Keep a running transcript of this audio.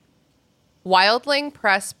Wildling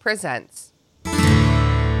Press presents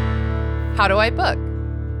How Do I Book?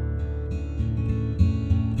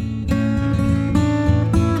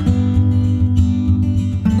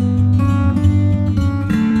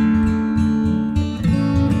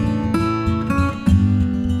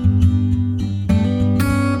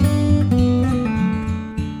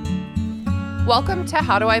 Welcome to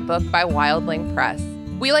How Do I Book by Wildling Press.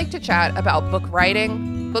 We like to chat about book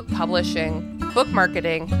writing, book publishing, book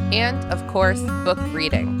marketing, and, of course, book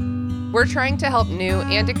reading. We're trying to help new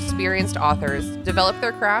and experienced authors develop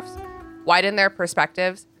their crafts, widen their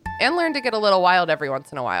perspectives, and learn to get a little wild every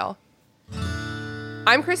once in a while.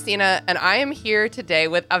 I'm Christina, and I am here today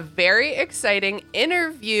with a very exciting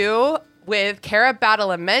interview with Cara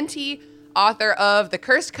Badalamenti, author of The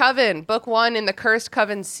Cursed Coven, book 1 in the Cursed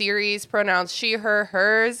Coven series, pronouns she, her,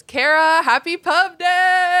 hers. Cara, happy pub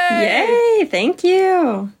day! Yay, thank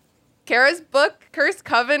you. Cara's book, Cursed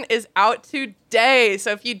Coven, is out today.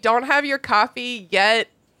 So if you don't have your copy yet,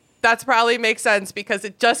 that's probably makes sense because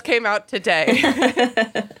it just came out today.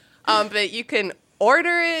 But you can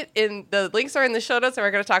order it. The links are in the show notes, and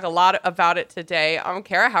we're going to talk a lot about it today.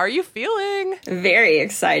 Cara, how are you feeling? Very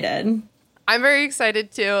excited. I'm very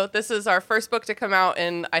excited, too. This is our first book to come out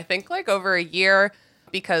in, I think, like over a year,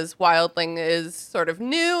 because Wildling is sort of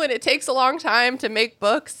new, and it takes a long time to make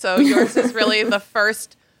books. So yours is really the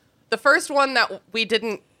first one that we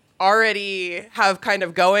didn't already have kind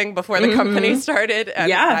of going before the company started.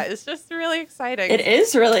 And that is just really exciting. It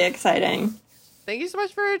is really exciting. Thank you so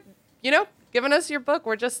much for, giving us your book.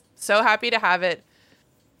 We're just so happy to have it.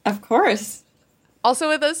 Of course. Also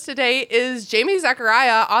with us today is Jamie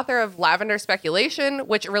Zachariah, author of Lavender Speculation,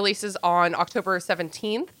 which releases on October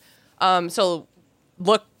 17th. So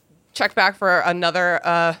check back for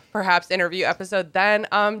another perhaps interview episode then.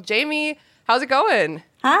 Jamie, how's it going?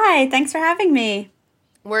 Hi, thanks for having me.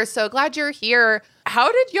 We're so glad you're here.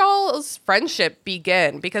 How did y'all's friendship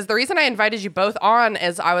begin? Because the reason I invited you both on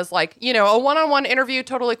is I was like, a one-on-one interview,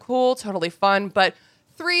 totally cool, totally fun. But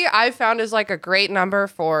 3 I've found is like a great number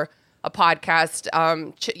for a podcast,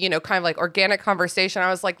 kind of like organic conversation.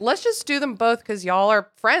 I was like, let's just do them both because y'all are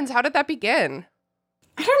friends. How did that begin?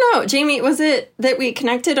 I don't know. Jamie, was it that we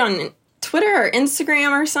connected on Twitter or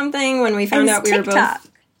Instagram or something when we found out we were both...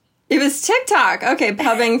 It was TikTok. Okay,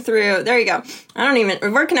 pubbing through. There you go.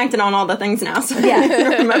 We're connected on all the things now, so I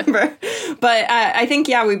don't remember. But I think,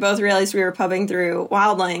 we both realized we were pubbing through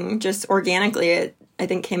Wildling just organically. It, I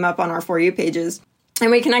think, came up on our For You pages.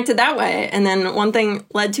 And we connected that way. And then one thing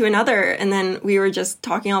led to another. And then we were just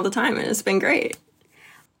talking all the time. And it's been great.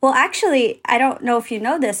 Well, actually, I don't know if you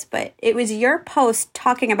know this, but it was your post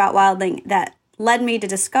talking about Wildling that led me to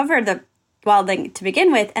discover the Wildling to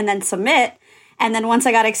begin with and then submit. And then once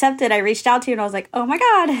I got accepted, I reached out to you and I was like, oh my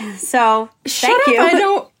God. So thank you.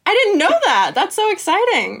 I didn't know that. That's so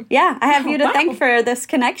exciting. Yeah, I have you to thank for this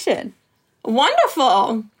connection.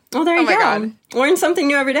 Wonderful. Well, there you go. God. Learn something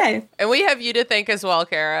new every day. And we have you to thank as well,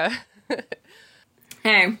 Cara.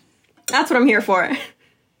 Hey, that's what I'm here for.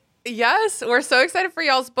 Yes, we're so excited for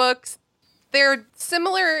y'all's books. They're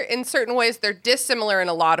similar in certain ways. They're dissimilar in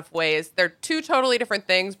a lot of ways. They're 2 totally different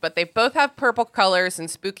things, but they both have purple colors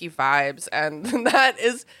and spooky vibes. And that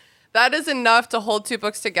is enough to hold 2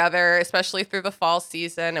 books together, especially through the fall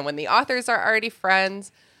season and when the authors are already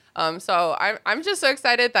friends. So I'm just so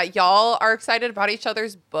excited that y'all are excited about each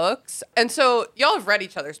other's books. And so y'all have read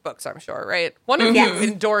each other's books, I'm sure, right? One of you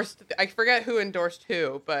endorsed, I forget who endorsed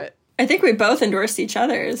who, but... I think we both endorsed each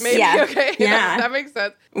other's. Maybe, okay. Yeah. That makes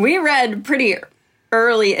sense. We read pretty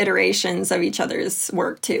early iterations of each other's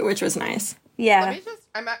work, too, which was nice. Yeah. Let me just...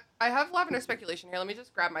 I have Lavender Speculation here. Let me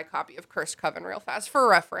just grab my copy of Cursed Coven real fast for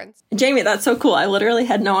reference. Jamie, that's so cool. I literally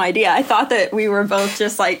had no idea. I thought that we were both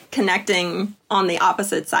just like connecting on the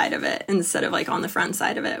opposite side of it instead of like on the front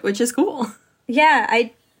side of it, which is cool. Yeah,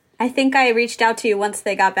 I think I reached out to you once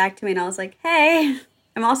they got back to me and I was like, hey,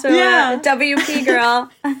 I'm also a WP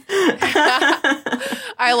girl.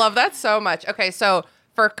 I love that so much. Okay, so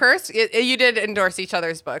for Cursed, you did endorse each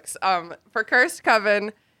other's books. For Cursed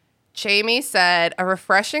Coven, Jamie said, a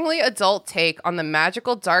refreshingly adult take on the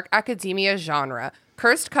magical dark academia genre.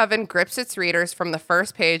 Cursed Coven grips its readers from the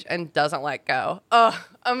first page and doesn't let go. Oh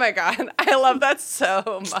my God. I love that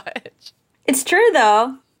so much. It's true,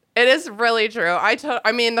 though. It is really true.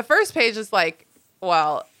 I mean, the first page is like,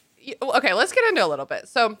 well, okay, let's get into a little bit.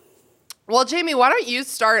 So, Jamie, why don't you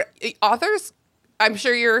start? Authors, I'm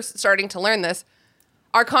sure you're starting to learn this,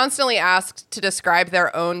 are constantly asked to describe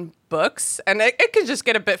their own books. And it can just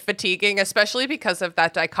get a bit fatiguing, especially because of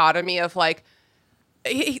that dichotomy of like,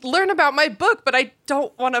 learn about my book, but I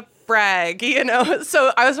don't want to brag, you know?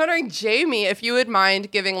 So I was wondering, Jamie, if you would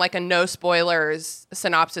mind giving like a no spoilers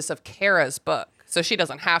synopsis of Kara's book, so she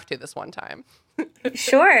doesn't have to this one time.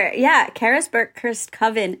 Sure. Yeah. Kara's book, Cursed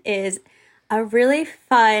Coven, is a really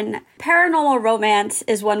fun paranormal romance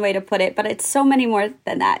is one way to put it, but it's so many more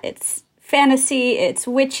than that. It's fantasy, it's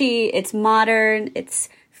witchy, it's modern, it's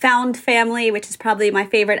found family, which is probably my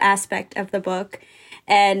favorite aspect of the book.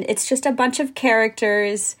 And it's just a bunch of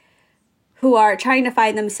characters who are trying to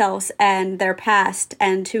find themselves and their past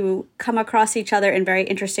and to come across each other in very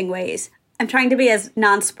interesting ways. I'm trying to be as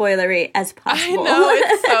non-spoilery as possible. I know,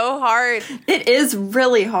 it's so hard. It is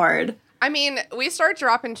really hard. I mean, we start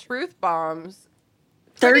dropping truth bombs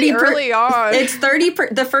 30 early on. It's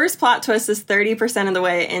 30%. The first plot twist is 30% of the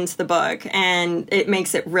way into the book, and it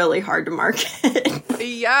makes it really hard to market.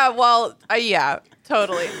 Yeah, well, yeah,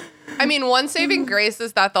 totally. I mean, one saving grace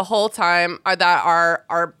is that the whole time that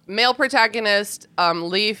our male protagonist,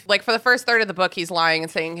 Leaf, like for the first third of the book, he's lying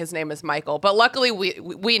and saying his name is Michael. But luckily,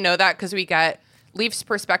 we know that because we get Leaf's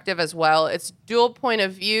perspective as well. It's dual point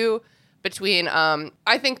of view between,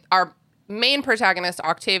 I think, our main protagonist,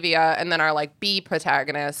 Octavia, and then our like B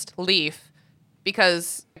protagonist, Leaf,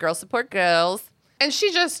 because girls support girls. And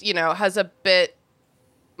she just, you know, has a bit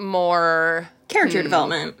more character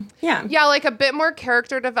development. Yeah. Yeah, like a bit more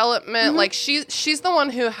character development. Like she's the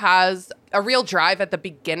one who has a real drive at the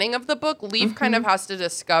beginning of the book. Leaf kind of has to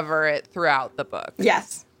discover it throughout the book.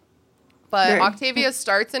 Yes. But Octavia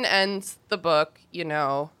starts and ends the book, you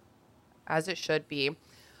know, as it should be.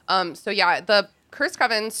 So yeah, the Cursed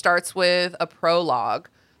Coven starts with a prologue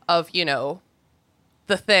of, you know,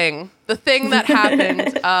 the thing that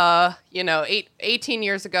happened, you know, 18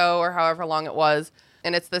 years ago or however long it was.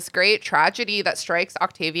 And it's this great tragedy that strikes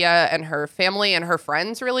Octavia and her family and her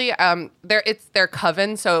friends, really. It's their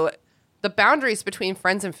coven, so the boundaries between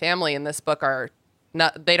friends and family in this book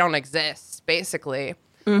they don't exist, basically.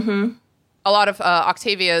 Mm-hmm. A lot of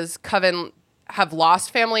Octavia's coven have lost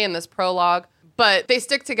family in this prologue, but they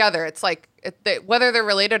stick together. It's like, whether they're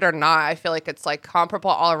related or not, I feel like it's like comparable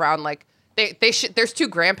all around. Like there's two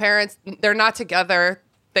grandparents, they're not together.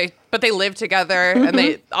 But they live together,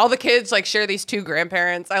 and all the kids like share these two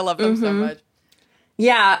grandparents. I love them so much.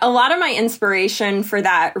 Yeah, a lot of my inspiration for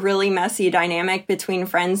that really messy dynamic between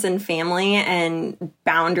friends and family and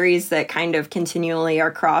boundaries that kind of continually are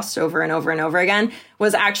crossed over and over and over again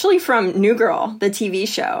was actually from New Girl, the TV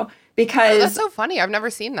show. Because that's so funny. I've never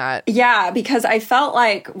seen that. Yeah, because I felt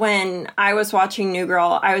like when I was watching New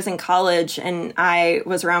Girl, I was in college and I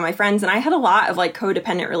was around my friends, and I had a lot of like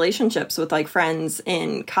codependent relationships with like friends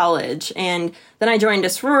in college. And then I joined a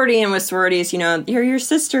sorority, and with sororities, you know, you're your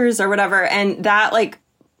sisters or whatever. And that like,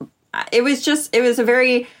 it was a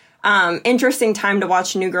very interesting time to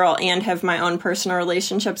watch New Girl and have my own personal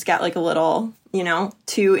relationships get like a little, you know,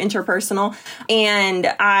 too interpersonal. And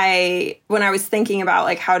when I was thinking about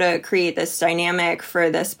like how to create this dynamic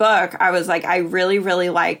for this book, I was like, I really, really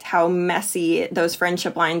liked how messy those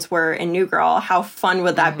friendship lines were in New Girl. How fun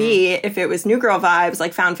would that be if it was New Girl vibes,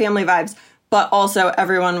 like found family vibes, but also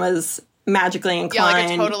everyone was magically inclined. Yeah,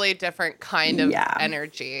 like a totally different kind of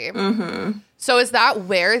energy. Mm-hmm. So is that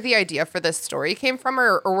where the idea for this story came from,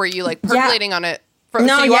 or were you like percolating on it?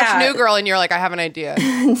 So you watched New Girl and you're like, I have an idea.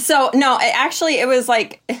 So no, it was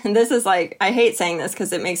like, this is like, I hate saying this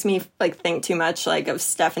because it makes me like think too much like of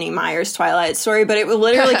Stephenie Meyer's Twilight story, but it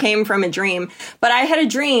literally came from a dream. But I had a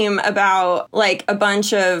dream about like a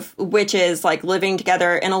bunch of witches like living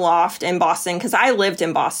together in a loft in Boston, because I lived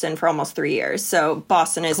in Boston for almost 3 years. So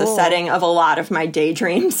Boston is a setting of a lot of my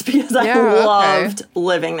daydreams because I loved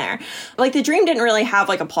living there. Like the dream didn't really have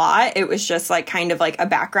like a plot. It was just like kind of like a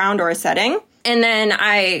background or a setting. And then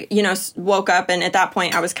I, you know, woke up, and at that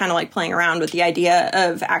point I was kind of like playing around with the idea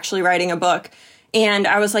of actually writing a book. And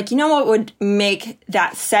I was like, you know what would make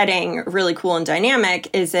that setting really cool and dynamic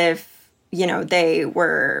is if, you know, they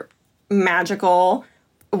were magical.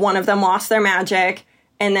 One of them lost their magic.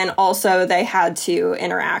 And then also they had to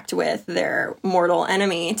interact with their mortal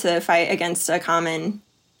enemy to fight against a common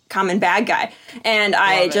bad guy. And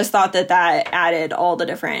I just thought that added all the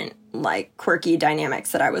different like quirky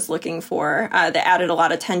dynamics that I was looking for. That added a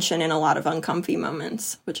lot of tension and a lot of uncomfy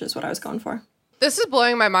moments, which is what I was going for. This is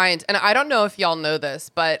blowing my mind. And I don't know if y'all know this,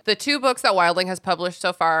 but the two books that Wildling has published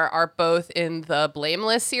so far are both in the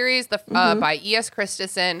Blameless series by E.S.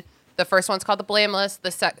 Christensen. The first one's called The Blameless.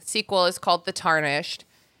 The sequel is called The Tarnished.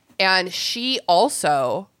 And she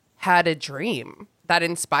also had a dream that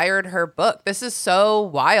inspired her book. This is so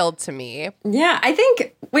wild to me. Yeah, I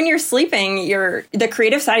think when you're sleeping, the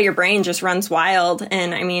creative side of your brain just runs wild.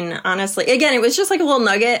 And I mean, honestly, again, it was just like a little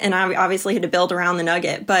nugget, and I obviously had to build around the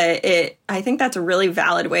nugget. But I think that's a really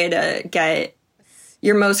valid way to get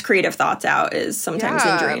your most creative thoughts out, is sometimes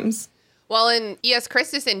in dreams. Well, and E.S.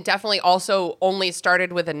 Christensen definitely also only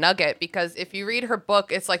started with a nugget, because if you read her book,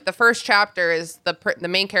 it's like the first chapter is the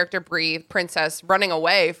main character, Bree, princess, running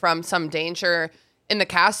away from some danger in the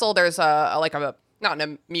castle. There's not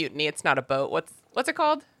a mutiny. It's not a boat. What's it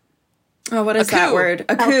called? Oh, what is that word?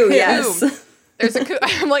 A coup, yes. There's a coup.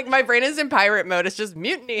 I'm like, my brain is in pirate mode. It's just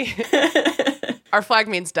mutiny. Our Flag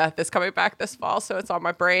Means Death is coming back this fall, so it's on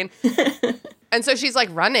my brain. And so she's like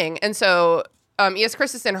running. And so E.S.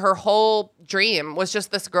 Christensen, her whole dream was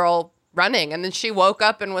just this girl running. And then she woke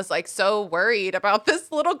up and was like so worried about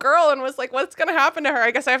this little girl and was like, what's going to happen to her? I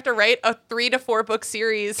guess I have to write a 3 to 4 book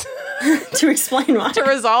series to explain why. To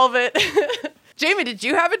resolve it. Jamie, did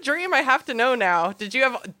you have a dream? I have to know now. Did you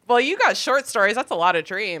have, well, you got short stories. That's a lot of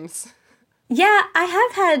dreams. Yeah, I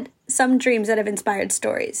have had some dreams that have inspired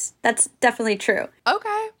stories. That's definitely true.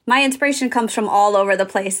 Okay. My inspiration comes from all over the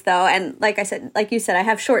place, though. And like you said, I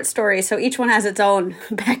have short stories, so each one has its own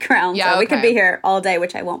background. Yeah, so we could be here all day,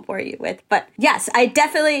 which I won't bore you with. But yes, I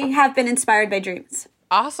definitely have been inspired by dreams.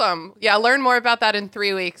 Awesome. Yeah, learn more about that in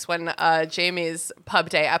 3 weeks when Jamie's Pub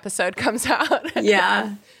Day episode comes out.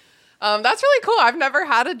 Yeah. That's really cool. I've never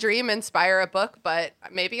had a dream inspire a book, but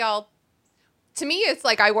maybe to me, it's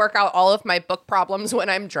like I work out all of my book problems when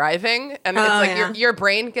I'm driving, and it's like your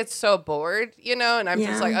brain gets so bored, and I'm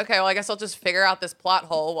just like, okay, well, I guess I'll just figure out this plot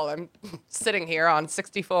hole while I'm sitting here on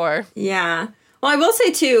 64. Yeah. Well, I will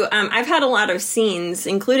say, too, I've had a lot of scenes,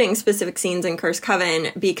 including specific scenes in Cursed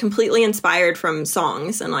Coven, be completely inspired from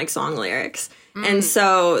songs and, like, song lyrics. And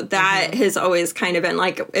so that has always kind of been,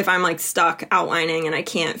 like, if I'm, like, stuck outlining and I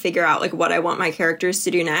can't figure out, like, what I want my characters to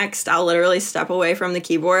do next, I'll literally step away from the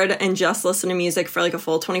keyboard and just listen to music for, like, a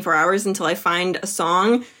full 24 hours until I find a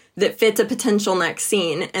song that fits a potential next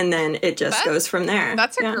scene, and then it just goes from there.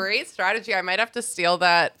 That's a great strategy. I might have to steal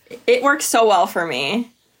that. It works so well for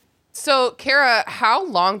me. So, Kara, how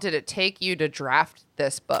long did it take you to draft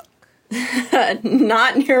this book?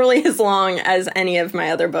 Not nearly as long as any of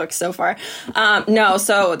my other books so far. No,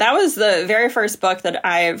 so that was the very first book that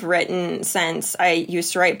I've written since I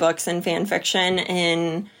used to write books and fan fiction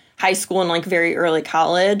in high school and like very early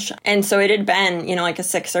college. And so it had been, like a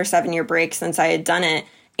 6 or 7 year break since I had done it.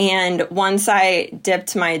 And once I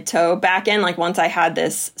dipped my toe back in, like once I had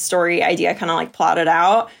this story idea kind of like plotted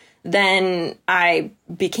out, then I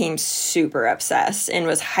became super obsessed and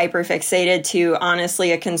was hyper fixated to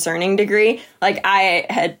honestly a concerning degree. Like I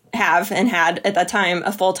had at that time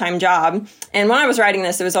a full-time job. And when I was writing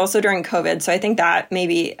this, it was also during COVID. So I think that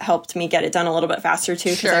maybe helped me get it done a little bit faster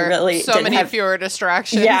too. Because I really didn't have fewer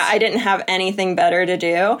distractions. Yeah, I didn't have anything better to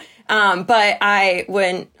do. But I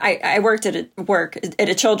worked at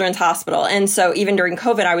a children's hospital. And so even during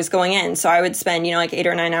COVID, I was going in. So I would spend, like 8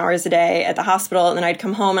 or 9 hours a day at the hospital. And then I'd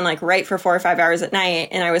come home and like write for 4 or 5 hours at night.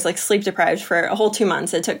 And I was like sleep deprived for a whole 2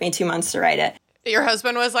 months. It took me 2 months to write it. Your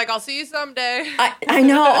husband was like, I'll see you someday. I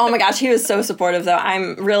know. Oh my gosh. He was so supportive though.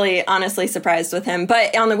 I'm really honestly surprised with him.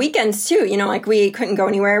 But on the weekends too, like we couldn't go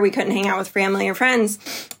anywhere. We couldn't hang out with family or friends.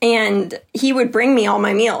 And he would bring me all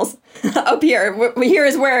my meals up here. Here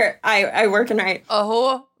is where I work and write.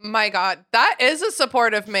 Oh my God. That is a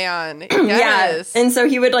supportive man. Yes. Yeah. And so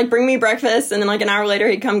he would like bring me breakfast and then like an hour later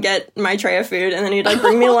he'd come get my tray of food and then he'd like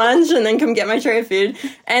bring me lunch and then come get my tray of food.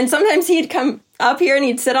 And sometimes he'd come up here and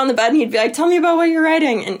he'd sit on the bed and he'd be like, tell me about what you're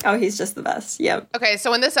writing. And he's just the best. Yep. Okay, so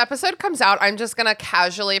when this episode comes out, I'm just going to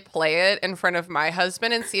casually play it in front of my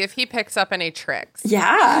husband and see if he picks up any tricks.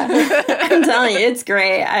 Yeah. I'm telling you, it's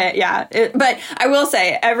great. But I will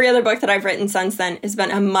say every other book that I've written since then has been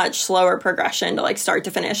a much slower progression to like start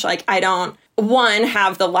to finish. Like I don't,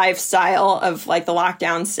 have the lifestyle of like the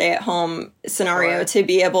lockdown stay at home scenario to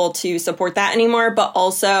be able to support that anymore. But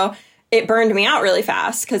also it burned me out really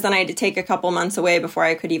fast because then I had to take a couple months away before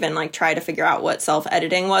I could even like try to figure out what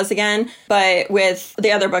self-editing was again. But with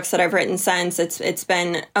the other books that I've written since, it's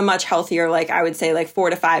been a much healthier, like I would say like 4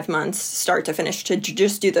 to 5 months start to finish to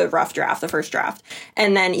just do the rough draft, the first draft,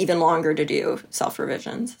 and then even longer to do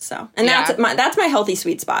self-revisions. So, and that's my healthy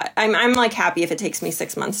sweet spot. I'm like happy if it takes me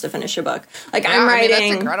 6 months to finish a book. Like I'm writing.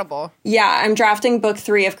 That's incredible. Yeah, I'm drafting book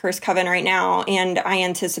 3 of Cursed Coven right now, and I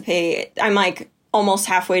anticipate I'm like almost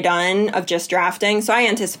halfway done of just drafting. So I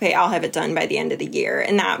anticipate I'll have it done by the end of the year.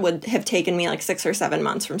 And that would have taken me like 6 or 7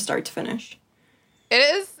 months from start to finish.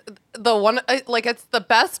 It is the one, like, it's the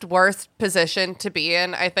best, worst position to be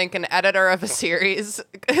in, I think, an editor of a series.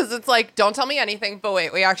 Because it's like, don't tell me anything, but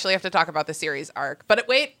wait, we actually have to talk about the series arc. But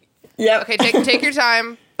wait. Yep. Okay, take your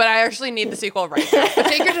time, but I actually need the sequel right now. But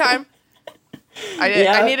take your time.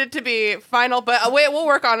 I need it to be final, but wait, we'll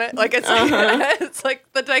work on it. Like, it's it's like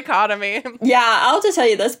the dichotomy. Yeah, I'll just tell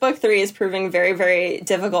you, this book 3 is proving very, very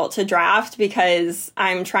difficult to draft because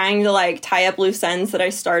I'm trying to, like, tie up loose ends that I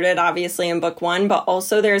started, obviously, in book 1, but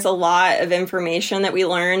also there's a lot of information that we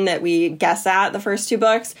learn that we guess at the first 2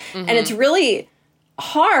 books, and it's really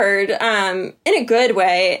hard, in a good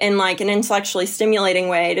way, in like an intellectually stimulating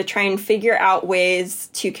way, to try and figure out ways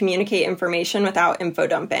to communicate information without info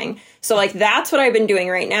dumping. So like that's what I've been doing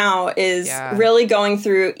right now is really going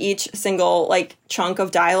through each single like chunk of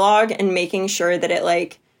dialogue and making sure that it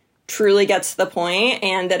like truly gets to the point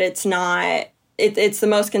and that it's not it's the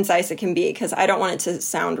most concise it can be, because I don't want it to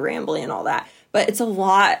sound rambly and all that. But it's a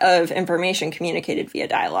lot of information communicated via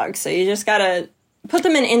dialogue, so you just gotta put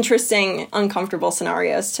them in interesting, uncomfortable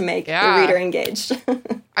scenarios to make the reader engaged.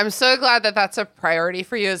 I'm so glad that that's a priority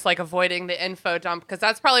for you, is like avoiding the info dump, because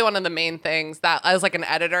that's probably one of the main things that as like an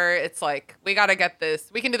editor, it's like, we got to get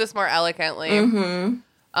this. We can do this more elegantly.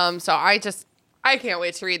 So I can't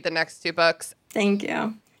wait to read the next 2 books. Thank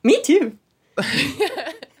you. Me too.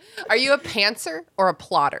 Are you a pantser or a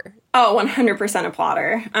plotter? Oh, 100% a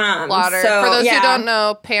plotter. Plotter. So, for those who don't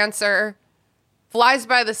know, pantser flies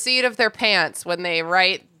by the seat of their pants when they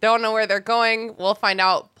write, don't know where they're going. We'll find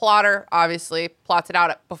out. Plotter, obviously, plots it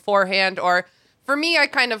out beforehand. Or for me, I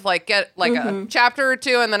kind of like get like a chapter or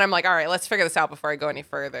 2, and then I'm like, all right, let's figure this out before I go any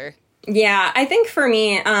further. Yeah, I think for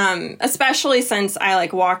me, especially since I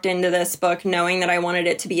like walked into this book knowing that I wanted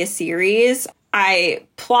it to be a series, I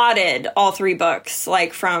plotted all 3 books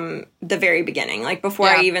like from the very beginning, like before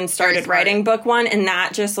I even started writing book 1, and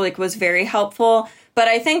that just like was very helpful. But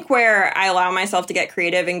I think where I allow myself to get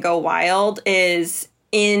creative and go wild is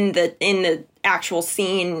in the actual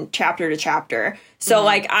scene, chapter to chapter. So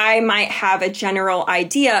like I might have a general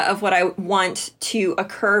idea of what I want to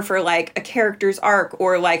occur for like a character's arc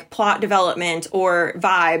or like plot development or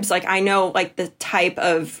vibes. Like I know like the type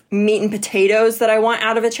of meat and potatoes that I want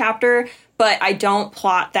out of a chapter, but I don't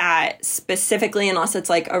plot that specifically unless it's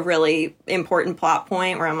like a really important plot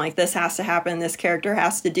point where I'm like, this has to happen, this character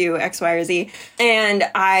has to do X, Y, or Z. And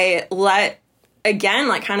I let, again,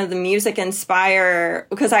 like kind of the music inspire,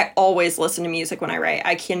 because I always listen to music when I write.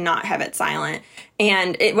 I cannot have it silent.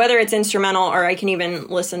 And whether it's instrumental or I can even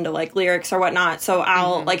listen to like lyrics or whatnot. So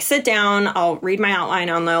I'll like sit down, I'll read my outline,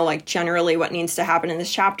 I'll know like generally what needs to happen in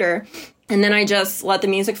this chapter. And then I just let the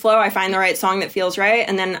music flow. I find the right song that feels right.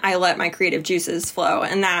 And then I let my creative juices flow.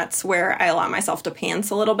 And that's where I allow myself to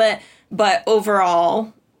pants a little bit. But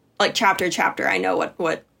overall, like chapter to chapter, I know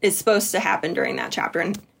what is supposed to happen during that chapter.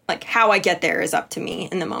 And like how I get there is up to me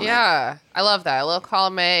in the moment. Yeah, I love that. A little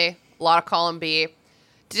column A, a lot of column B.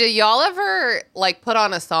 Do y'all ever like put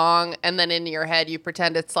on a song and then in your head you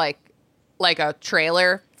pretend it's like a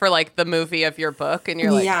trailer for like the movie of your book, and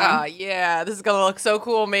you're like, oh yeah, this is gonna look so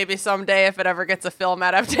cool maybe someday if it ever gets a film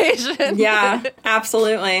adaptation? Yeah,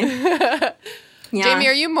 absolutely. Yeah. Jamie,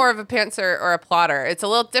 are you more of a pantser or a plotter? It's a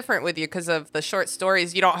little different with you because of the short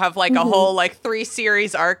stories. You don't have like a whole like 3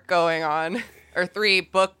 series arc going on, or 3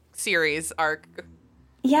 book series arc.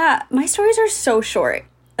 Yeah, my stories are so short.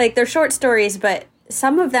 Like they're short stories, but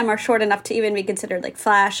some of them are short enough to even be considered like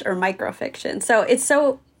flash or microfiction. So it's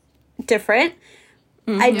so different.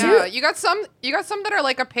 You got some that are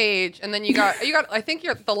like a page, and then you got I think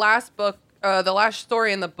the last book, the last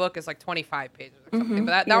story in the book is like 25 pages or something,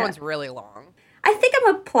 but that one's really long. I think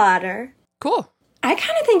I'm a plotter. Cool. I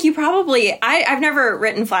kind of think you probably, I've never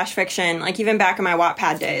written flash fiction. Like even back in my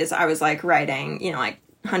Wattpad days, I was like writing, like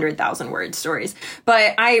 100,000 word stories.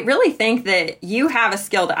 But I really think that you have a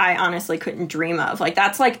skill that I honestly couldn't dream of. Like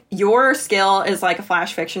that's like your skill is like a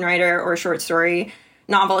flash fiction writer or a short story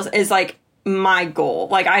novelist is like my goal.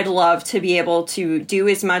 Like I'd love to be able to do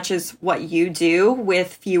as much as what you do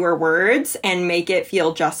with fewer words and make it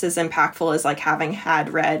feel just as impactful as like having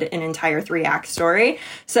had read an entire 3-act story.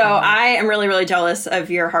 So I am really, really jealous of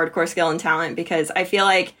your hardcore skill and talent, because I feel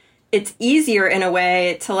like it's easier in a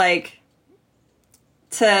way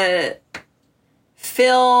to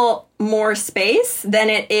fill more space than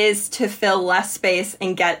it is to fill less space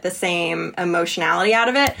and get the same emotionality out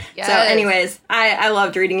of it. Yes. So anyways, I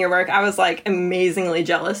loved reading your work. I was like amazingly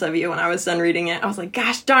jealous of you when I was done reading it. I was like,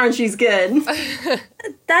 gosh darn, she's good.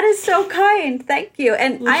 That is so kind. Thank you.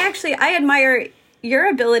 And I admire your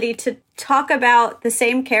ability to talk about the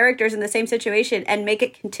same characters in the same situation and make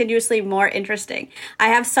it continuously more interesting. I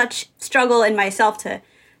have such struggle in myself to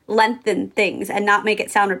lengthen things and not make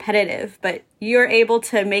it sound repetitive, but you're able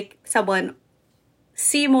to make someone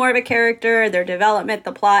see more of a character, their development,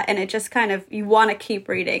 the plot, and it just kind of, you want to keep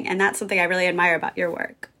reading, and that's something I really admire about your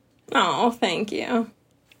work. Oh, thank you.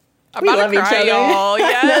 I'm about to cry, y'all.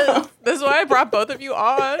 Yes. This is why I brought both of you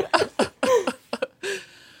on.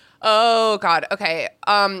 Oh, God. Okay.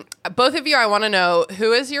 Both of you, I want to know,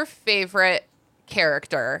 who is your favorite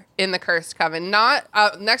character in the Cursed Coven? Not,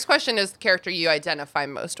 next question is the character you identify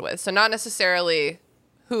most with. So not necessarily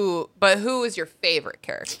who, but who is your favorite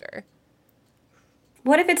character?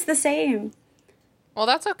 What if it's the same? Well,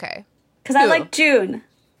 that's okay. Because I like June.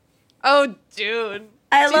 Oh, June.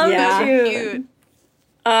 I love June. Cute.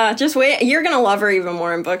 Just wait. You're going to love her even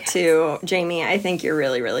more in book 2, Jamie. I think you're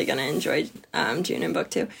really, really going to enjoy June in book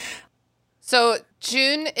 2. So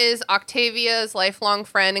June is Octavia's lifelong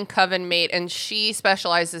friend and coven mate, and she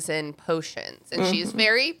specializes in potions. And she's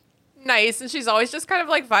very nice, and she's always just kind of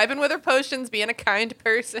like vibing with her potions, being a kind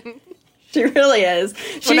person. She really is.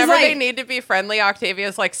 Whenever they need to be friendly,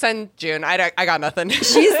 Octavia's like, send June. I got nothing.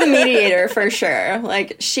 She's the mediator for sure.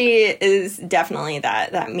 Like, she is definitely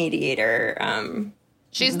that mediator.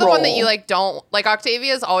 She's the one that you like don't like.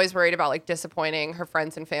 Octavia's always worried about like disappointing her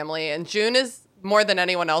friends and family, and June is more than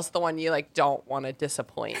anyone else the one you like don't want to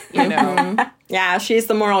disappoint. You know? Yeah, she's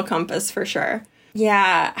the moral compass for sure.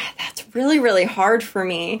 Yeah, that's really, really hard for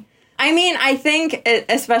me. I mean, I think,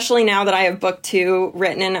 especially now that I have book 2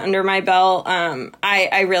 written and under my belt,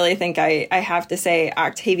 I really think I have to say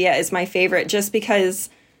Octavia is my favorite, just because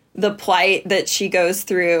the plight that she goes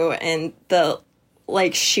through and the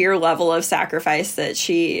like sheer level of sacrifice that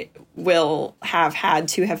she will have had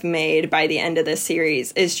to have made by the end of this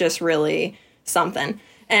series is just really something.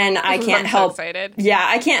 And I can't help,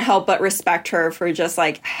 I can't help but respect her for just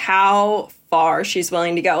like how far she's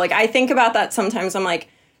willing to go. Like, I think about that sometimes. I'm like,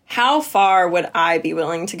 how far would I be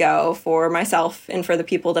willing to go for myself and for the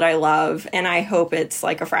people that I love? And I hope it's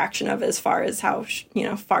like a fraction of as far as how,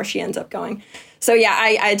 far she ends up going. So yeah,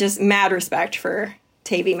 I just mad respect for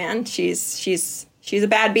Tavy, man. She's a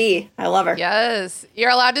bad bee. I love her. Yes.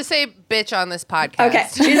 You're allowed to say bitch on this podcast. Okay.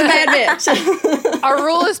 She's a bad bitch. Our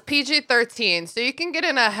rule is PG-13, so you can get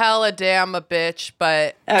in a hell, a damn, a bitch,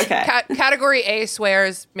 but okay. Category A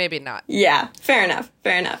swears, maybe not. Yeah. Fair enough.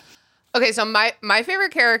 Okay, so my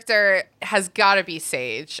favorite character has got to be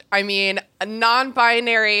Sage. I mean, a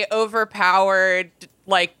non-binary, overpowered,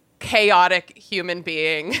 like, chaotic human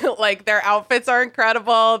being. Like, their outfits are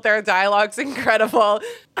incredible. Their dialogue's incredible.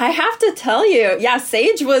 I have to tell you, yeah,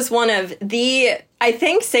 Sage was I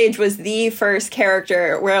think Sage was the first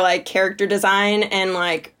character where, like, character design and,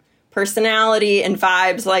 like, personality and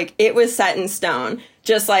vibes, like, it was set in stone.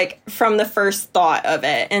 Just, like, from the first thought of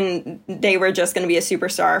it. And they were just going to be a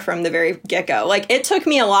superstar from the very get-go. Like, it took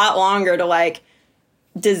me a lot longer to, like,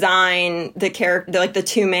 design the character, like, the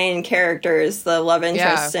 2 main characters, the love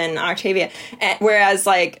interest and Octavia. Whereas,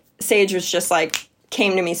 like, Sage was just, like,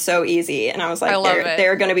 came to me so easy. And I was like,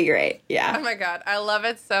 they're going to be great. Yeah. Oh, my God. I love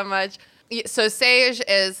it so much. So Sage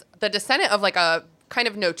is the descendant of, like, a kind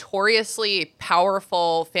of notoriously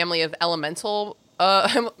powerful family of elemental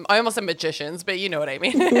I almost said magicians, but you know what I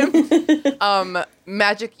mean.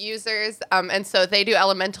 Magic users. And so they do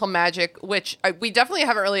elemental magic, which we definitely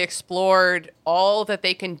haven't really explored all that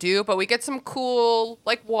they can do, but we get some cool,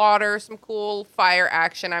 like, water, some cool fire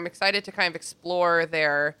action. I'm excited to kind of explore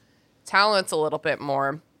their talents a little bit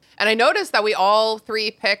more. And I noticed that we all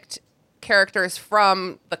 3 picked characters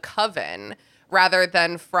from the Coven rather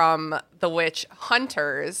than from the witch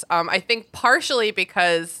hunters. I think partially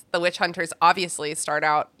because the witch hunters obviously start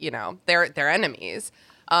out, they're enemies.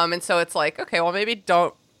 And so it's like, okay, well, maybe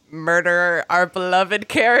don't murder our beloved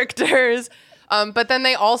characters. But then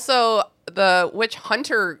the witch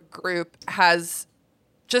hunter group has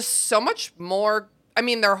just so much more. I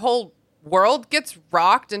mean, their whole world gets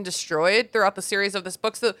rocked and destroyed throughout the series of this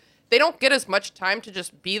book. So they don't get as much time to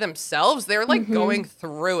just be themselves. They're like going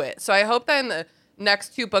through it. So I hope that in the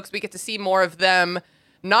next 2 books, we get to see more of them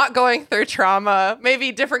not going through trauma,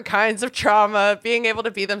 maybe different kinds of trauma, being able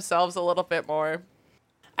to be themselves a little bit more.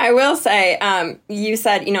 I will say, you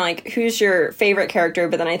said, like, who's your favorite character?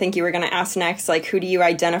 But then I think you were going to ask next, like, who do you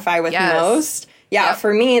identify with most? Yeah, yep.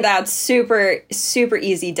 For me, that's super, super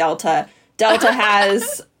easy, Delta. Delta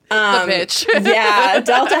has... the bitch. Yeah,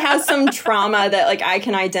 Delta has some trauma that, like, I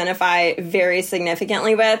can identify very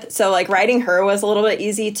significantly with. So, like, writing her was a little bit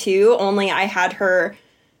easy, too. Only I had her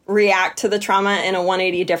react to the trauma in a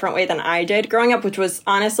 180 different way than I did growing up, which was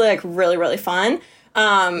honestly, like, really, really fun.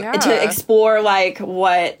 to explore like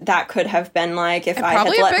what that could have been like if I had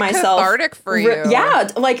let myself cathartic for you.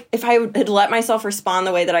 Like if I had let myself respond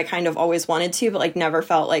the way that I kind of always wanted to, but like never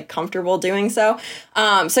felt like comfortable doing so.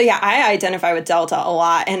 So yeah, I identify with Delta a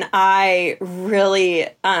lot, and I really,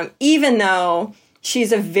 even though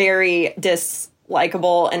she's a very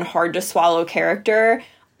dislikable and hard to swallow character,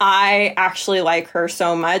 I actually like her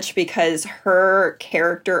so much because her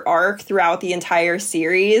character arc throughout the entire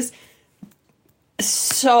series is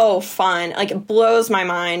so fun. Like, it blows my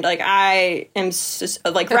mind. Like, I am just,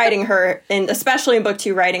 like, writing her, and especially in book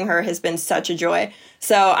 2, writing her has been such a joy.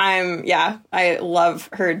 So I love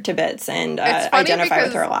her to bits, and identify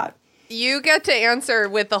with her a lot. You get to answer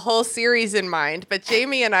with the whole series in mind, but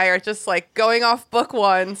Jamie and I are just like going off book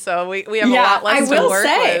 1, so we have a lot less to work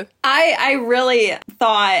with. I really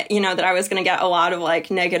thought, that I was going to get a lot of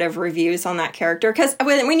like negative reviews on that character, because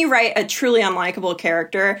when you write a truly unlikable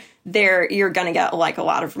character, you're going to get like a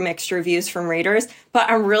lot of mixed reviews from readers.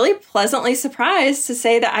 But I'm really pleasantly surprised to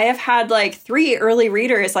say that I have had like 3 early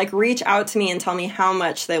readers like reach out to me and tell me how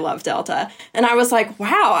much they love Delta. And I was like,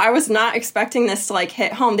 wow, I was not expecting this to like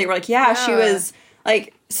hit home. They were like, yeah. She was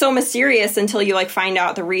like so mysterious until you like find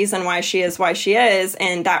out the reason why she is.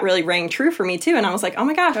 And that really rang true for me too. And I was like, oh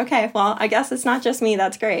my gosh, okay, well, I guess it's not just me.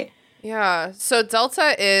 That's great. Yeah. So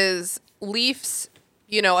Delta is Leaf's,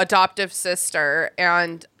 adoptive sister,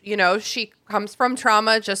 and she comes from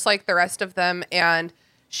trauma just like the rest of them. And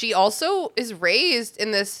she also is raised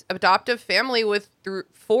in this adoptive family with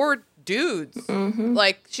 4 dudes. Mm-hmm.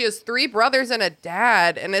 Like, she has 3 brothers and a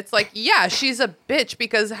dad. And it's like, yeah, she's a bitch,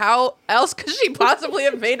 because how else could she possibly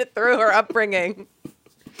have made it through her upbringing?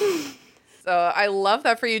 So I love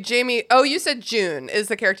that for you. Jamie, you said June is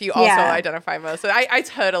the character you also identify most. So I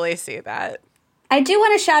totally see that. I do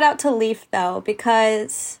want to shout out to Leaf, though,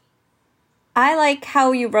 because I like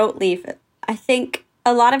how you wrote Leaf. I think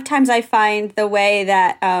a lot of times I find the way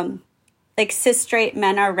that like cis straight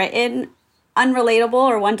men are written unrelatable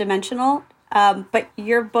or one-dimensional, but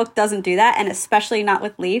your book doesn't do that, and especially not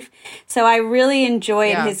with Leaf. So I really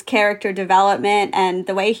enjoyed his character development and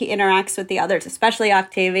the way he interacts with the others, especially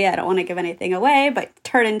Octavia. I don't want to give anything away, but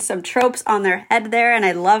turning some tropes on their head there, and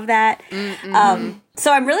I love that. Mm-hmm.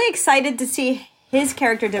 So I'm really excited to see his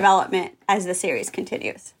character development as the series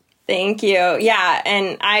continues. Thank you. Yeah,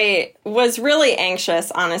 and I was really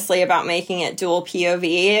anxious, honestly, about making it dual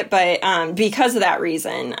POV, but because of that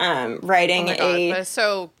reason, writing it adds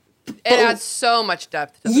so much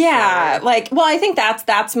depth to the story. I think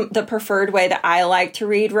that's the preferred way that I like to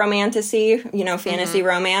read romantasy, fantasy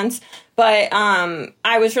romance. But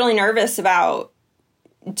I was really nervous about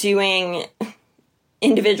doing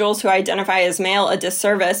individuals who identify as male a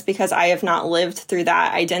disservice, because I have not lived through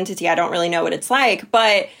that identity. I don't really know what it's like,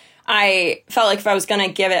 but I felt like if I was going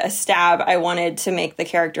to give it a stab, I wanted to make the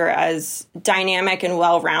character as dynamic and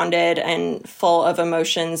well-rounded and full of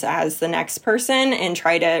emotions as the next person, and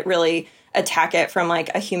try to really attack it from like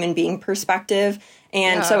a human being perspective.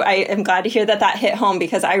 And so I am glad to hear that hit home,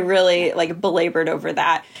 because I really like belabored over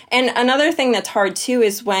that. And another thing that's hard too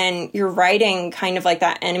is when you're writing kind of like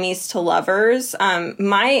that enemies to lovers.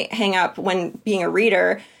 My hang up when being a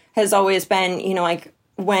reader has always been, like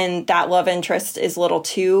when that love interest is a little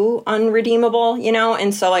too unredeemable,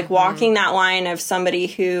 and so like walking that line of somebody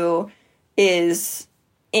who is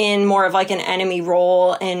in more of like an enemy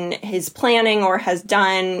role and is planning or has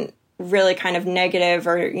done really kind of negative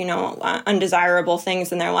or, undesirable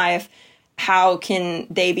things in their life, how can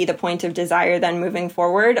they be the point of desire then moving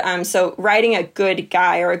forward? So writing a good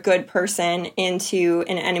guy or a good person into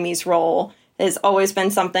an enemy's role has always been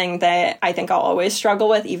something that I think I'll always struggle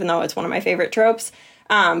with, even though it's one of my favorite tropes.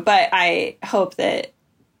 But I hope that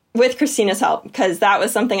with Christina's help, because that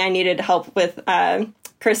was something I needed help with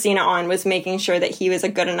Christina on, was making sure that he was a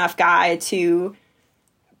good enough guy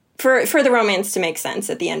for the romance to make sense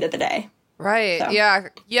at the end of the day. Right. So.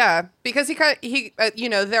 Yeah. Because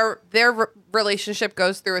their relationship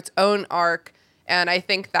goes through its own arc. And I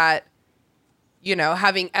think that,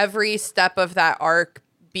 having every step of that arc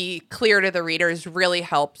be clear to the readers really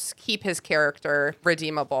helps keep his character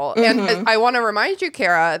redeemable. Mm-hmm. And I want to remind you,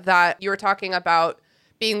 Kara, that you were talking about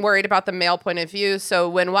being worried about the male point of view. So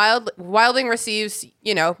when Wilding receives,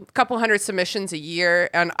 a couple hundred submissions a year,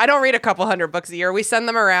 and I don't read a couple hundred books a year, we send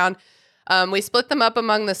them around. We split them up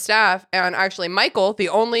among the staff, and actually Michael, the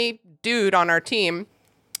only dude on our team,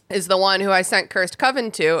 is the one who I sent Cursed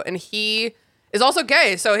Coven to, and he is also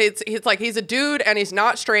gay. So he's like, he's a dude and he's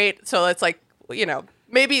not straight. So it's like,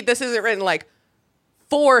 maybe this isn't written like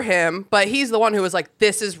for him, but he's the one who was like,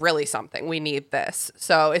 this is really something. We need this.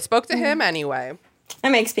 So it spoke to him anyway.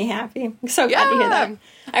 That makes me happy. I'm so glad to hear that.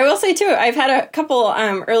 I will say, too, I've had a couple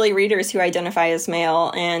early readers who identify as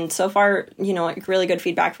male, and so far, like really good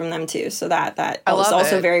feedback from them, too. So that was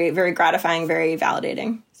also very, very gratifying, very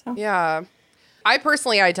validating. So. Yeah. I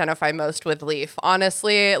personally identify most with Leaf.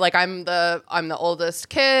 Honestly, like I'm the oldest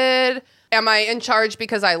kid. Am I in charge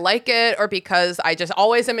because I like it or because I just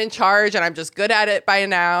always am in charge and I'm just good at it by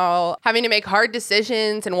now? Having to make hard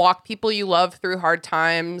decisions and walk people you love through hard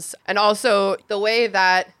times. And also the way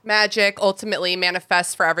that magic ultimately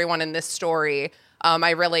manifests for everyone in this story.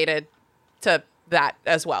 I related to that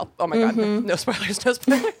as well. Oh my God. No spoilers, no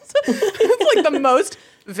spoilers. It's like the most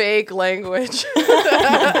vague language.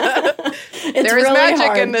 There is really magic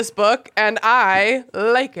hard in this book and I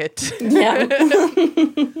like it. Yeah.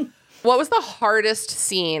 What was the hardest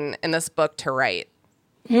scene in this book to write?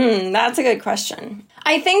 That's a good question.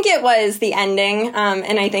 I think it was the ending,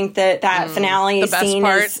 and I think that finale scene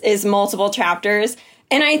is multiple chapters.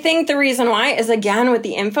 And I think the reason why is, again, with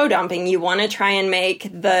the info dumping, you want to try and make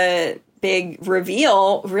the big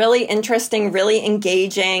reveal really interesting, really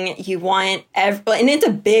engaging. You want, and it's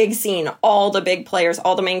a big scene. All the big players,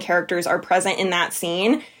 all the main characters are present in that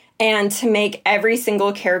scene. And to make every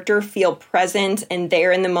single character feel present and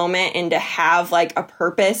there in the moment and to have like a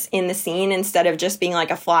purpose in the scene instead of just being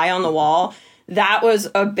like a fly on the wall, that was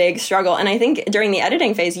a big struggle. And I think during the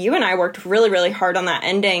editing phase, you and I worked really, really hard on that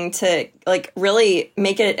ending to like really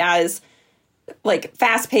make it as like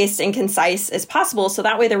fast-paced and concise as possible, so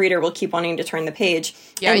that way the reader will keep wanting to turn the page.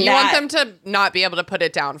 Yeah, and you want them to not be able to put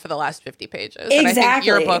it down for the last 50 pages. Exactly. And I think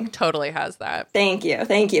your book totally has that. Thank you.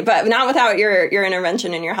 But not without your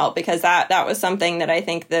intervention and your help, because that was something that I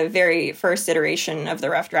think the very first iteration of the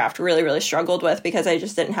rough draft really, really struggled with because I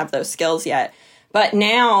just didn't have those skills yet. But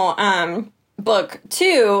now, book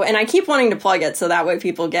 2, and I keep wanting to plug it so that way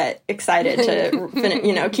people get excited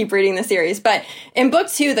to keep reading the series. But in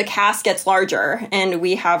book 2, the cast gets larger and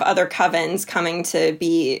we have other covens coming to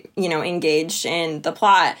be, engaged in the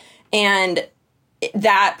plot. And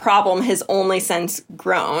that problem has only since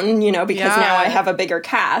grown, because now I have a bigger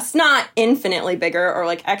cast, not infinitely bigger or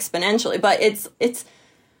like exponentially, but it's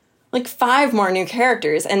like 5 more new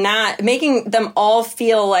characters, and that making them all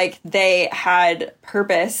feel like they had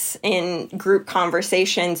purpose in group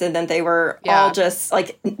conversations and that they were all just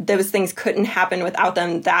like those things couldn't happen without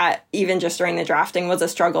them. That even just during the drafting was a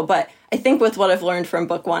struggle. But I think with what I've learned from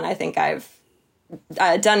book 1, I think I've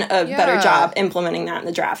done a better job implementing that in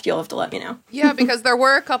the draft. You'll have to let me know. Yeah, because there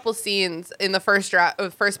were a couple scenes in the first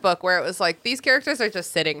book where it was like, these characters are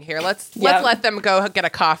just sitting here. Let's let them go get a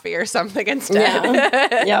coffee or something instead.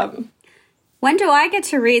 Yeah. Yep. When do I get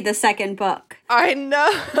to read the second book? I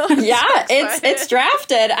know. Yeah, it's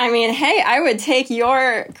drafted. I mean, hey, I would take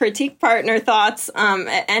your critique partner thoughts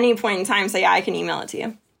at any point in time. So yeah, I can email it to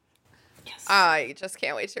you. Yes. I just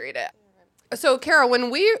can't wait to read it. So, Kara, when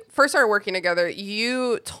we first started working together,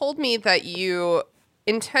 you told me that you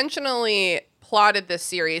intentionally plotted this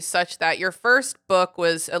series such that your first book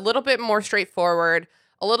was a little bit more straightforward,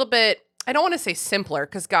 a little bit, I don't want to say simpler,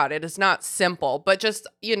 because, God, it is not simple, but just,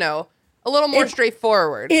 a little more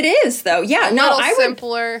straightforward. It is, though. Yeah,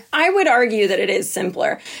 simpler. I would argue that it is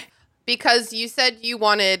simpler. Because you said you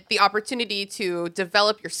wanted the opportunity to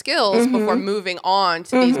develop your skills before moving on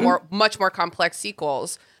to these much more complex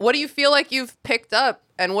sequels. What do you feel like you've picked up,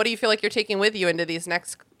 and what do you feel like you're taking with you into these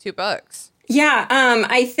next 2 books? Yeah,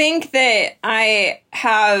 I think that I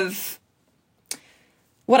have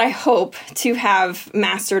what I hope to have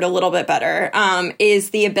mastered a little bit better is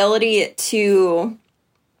the ability to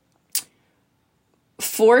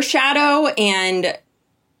foreshadow and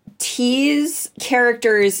tease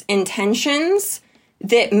characters' intentions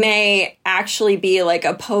that may actually be like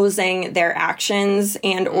opposing their actions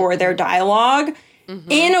and or their dialogue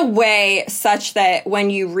in a way such that when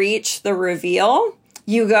you reach the reveal,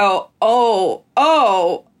 you go, oh,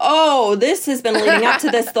 this has been leading up to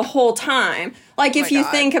this the whole time. Like if you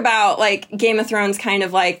think about like Game of Thrones, kind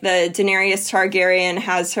of like the Daenerys Targaryen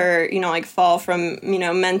has her, like fall from,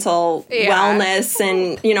 mental wellness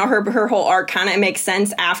and, her whole arc kind of makes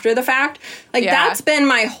sense after the fact. Like that's been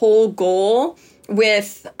my whole goal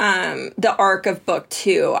with the arc of book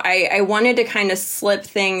 2. I wanted to kind of slip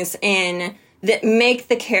things in that make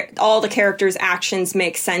all the characters' actions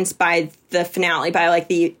make sense by the finale, by like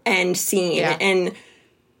the end scene. Yeah. And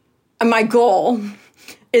my goal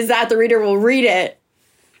is that the reader will read it,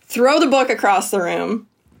 throw the book across the room,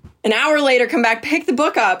 an hour later come back, pick the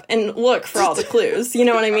book up, and look for all the clues. You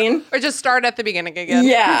know what I mean? Or just start at the beginning again.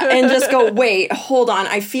 Yeah, and just go, wait, hold on.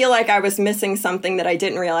 I feel like I was missing something that I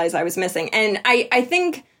didn't realize I was missing. And I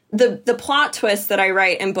think the plot twist that I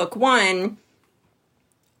write in book 1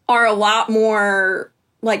 are a lot more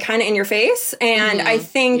like kind of in your face. And I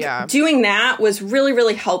think doing that was really,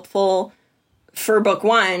 really helpful for book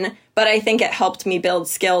 1. But I think it helped me build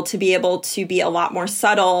skill to be able to be a lot more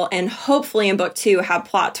subtle and hopefully in book 2 have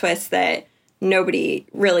plot twists that nobody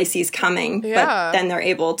really sees coming. Yeah. But then they're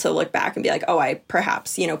able to look back and be like, oh, I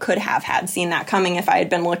perhaps, could have had seen that coming if I had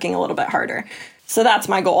been looking a little bit harder. So that's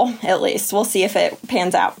my goal, at least. We'll see if it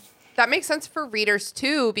pans out. That makes sense for readers,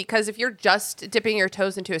 too, because if you're just dipping your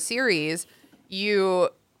toes into a series, you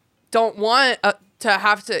don't want to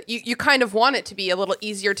have to, you kind of want it to be a little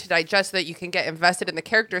easier to digest so that you can get invested in the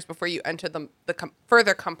characters before you enter the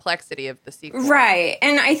further complexity of the sequel. Right.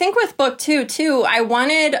 And I think with book 2, too, I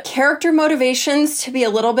wanted character motivations to be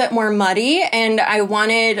a little bit more muddy, and I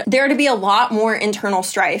wanted there to be a lot more internal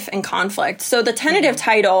strife and conflict. So the tentative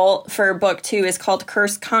title for book 2 is called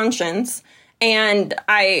Cursed Conscience, and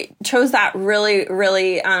I chose that really,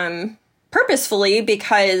 really purposefully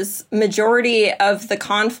because majority of the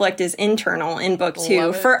conflict is internal in book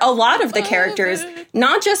 2 for a lot of the characters,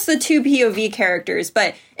 not just the 2 POV characters,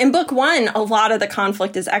 but in book 1, a lot of the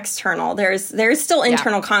conflict is external. There's still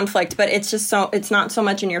internal conflict, but it's just it's not so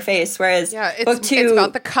much in your face. Whereas book 2, it's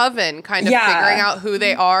about the Coven kind of figuring out who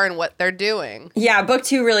they are and what they're doing. Yeah, book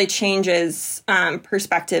 2 really changes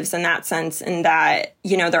perspectives in that sense, in that,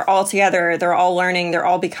 they're all together, they're all learning, they're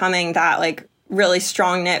all becoming that like really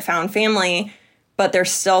strong knit found family, but they're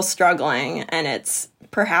still struggling, and it's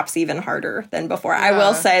perhaps even harder than before. I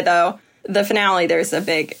will say though, the finale, there's a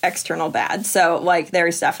big external bad, so like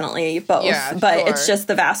there's definitely both, but it's just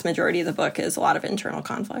the vast majority of the book is a lot of internal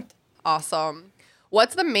conflict. Awesome.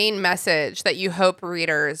 What's the main message that you hope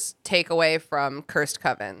readers take away from Cursed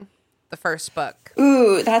Coven, the first book?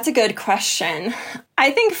 Ooh, that's a good question.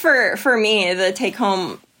 I think for me, the take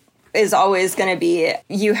home is always going to be,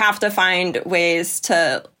 you have to find ways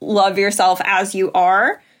to love yourself as you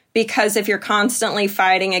are, because if you're constantly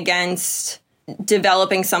fighting against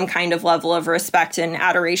developing some kind of level of respect and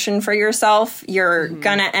adoration for yourself, you're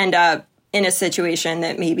going to end up in a situation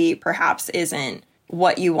that maybe perhaps isn't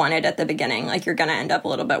what you wanted at the beginning. Like, you're going to end up a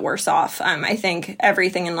little bit worse off. I think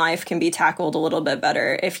everything in life can be tackled a little bit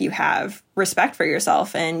better if you have respect for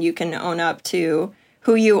yourself and you can own up to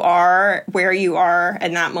who you are, where you are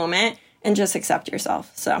in that moment, and just accept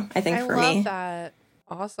yourself. So I think for me. I love that.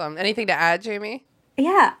 Awesome. Anything to add, Jamie?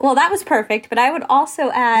 Yeah, well, that was perfect. But I would also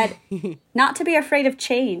add not to be afraid of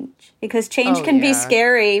change, because change can be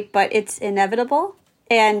scary, but it's inevitable.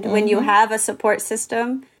 And when you have a support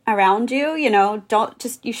system around you,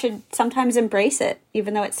 you should sometimes embrace it,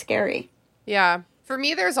 even though it's scary. Yeah. For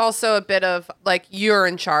me, there's also a bit of like, you're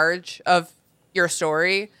in charge of your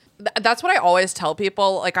story. That's what I always tell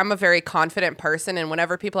people. Like, I'm a very confident person, and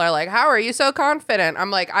whenever people are like, how are you so confident?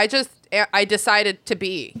 I'm like, I decided to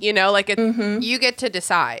be, you get to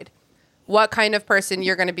decide what kind of person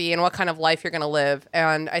you're going to be and what kind of life you're going to live.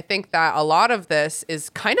 And I think that a lot of this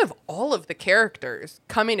is kind of all of the characters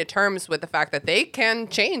coming to terms with the fact that they can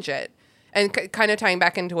change it, and kind of tying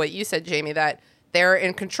back into what you said, Jamie, that they're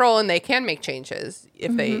in control and they can make changes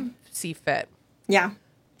if they see fit. Yeah.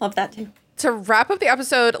 Love that too. To wrap up the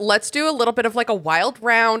episode, let's do a little bit of like a wild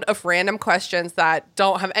round of random questions that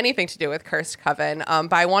don't have anything to do with Cursed Coven.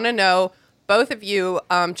 But I want to know, both of you,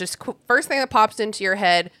 first thing that pops into your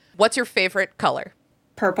head, what's your favorite color?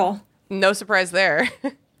 Purple. No surprise there.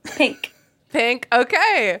 Pink. Pink.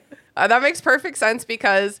 Okay. That makes perfect sense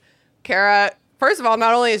because, Kara, first of all,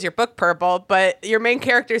 not only is your book purple, but your main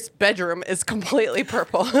character's bedroom is completely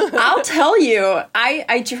purple. I'll tell you,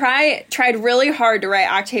 I tried really hard to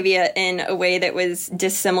write Octavia in a way that was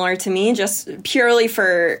dissimilar to me, just purely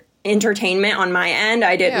for entertainment on my end.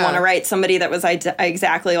 I didn't want to write somebody that was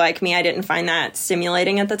exactly like me. I didn't find that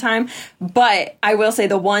stimulating at the time. But I will say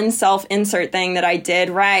the one self-insert thing that I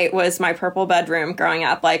did write was my purple bedroom growing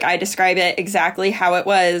up. Like, I describe it exactly how it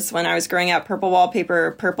was when I was growing up. Purple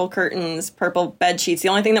wallpaper, purple curtains, purple bed sheets. The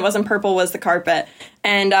only thing that wasn't purple was the carpet.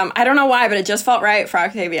 And I don't know why, but it just felt right for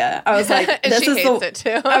Octavia. I was like, this is it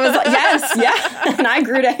too. I was like, yes, yeah. And I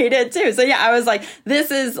grew to hate it too. So yeah, I was like, this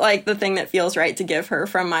is like the thing that feels right to give her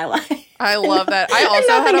from my life. I love that. I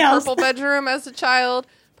also had a purple bedroom as a child.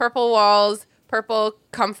 Purple walls, purple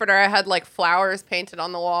comforter. I had like flowers painted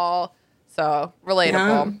on the wall. So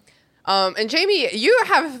relatable. Yeah. And Jamie, you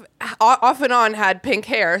have off and on had pink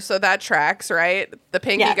hair, so that tracks, right? The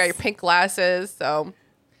pink, You got your pink glasses, so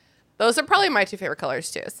those are probably my two favorite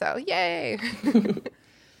colors too. So yay.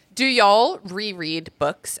 Do y'all reread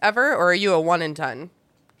books ever, or are you a one and done?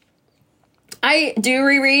 I do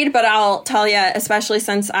reread, but I'll tell you, especially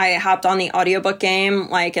since I hopped on the audiobook game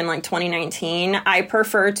like in like 2019, I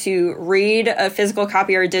prefer to read a physical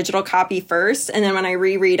copy or a digital copy first, and then when I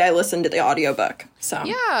reread, I listen to the audiobook. So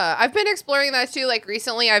yeah, I've been exploring that too. Like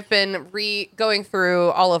recently, I've been going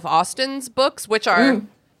through all of Austen's books, which are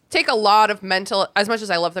take a lot of mental, as much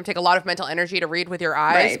as I love them, take a lot of mental energy to read with your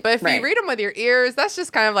eyes. But if you read them with your ears, that's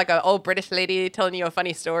just kind of like an old British lady telling you a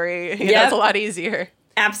funny story. It's a lot easier.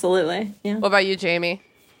 Absolutely. Yeah. What about you, Jamie?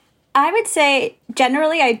 I would say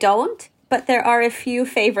generally I don't, but there are a few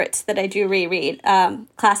favorites that I do reread.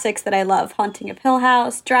 Classics that I love: Haunting of Hill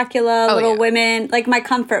House, Dracula, Little Women, like my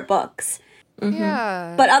comfort books.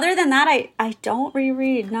 Yeah. But other than that, I don't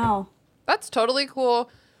reread, no. That's totally cool.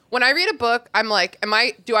 When I read a book, I'm like,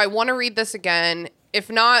 do I want to read this again? If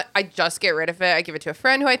not, I just get rid of it. I give it to a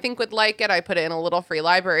friend who I think would like it. I put it in a little free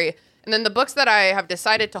library. And then the books that I have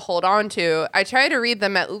decided to hold on to, I try to read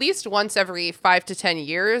them at least once every 5 to 10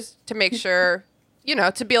 years to make sure,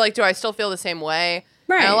 to be like, do I still feel the same way?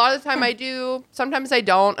 Right. And a lot of the time I do. Sometimes I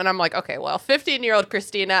don't. And I'm like, okay, well, 15-year-old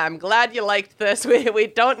Christina, I'm glad you liked this. We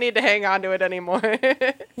don't need to hang on to it anymore.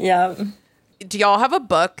 Yeah. Do y'all have a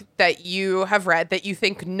book that you have read that you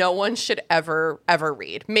think no one should ever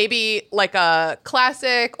read? Maybe like a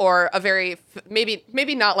classic or a very,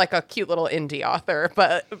 maybe not like a cute little indie author,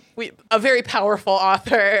 but a very powerful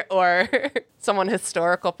author or someone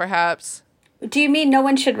historical perhaps. Do you mean no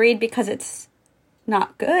one should read because it's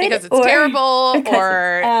not good? Because it's terrible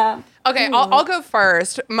or... Okay, I'll go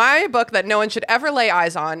first. My book that no one should ever lay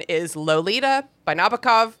eyes on is Lolita by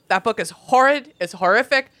Nabokov. That book is horrid. It's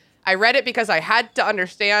horrific. I read it because I had to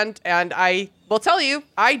understand, and I will tell you,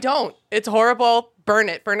 I don't. It's horrible. Burn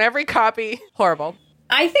it. Burn every copy. Horrible.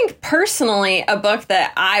 I think personally, a book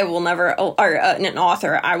that I will never, or an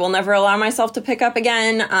author I will never allow myself to pick up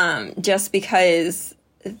again, just because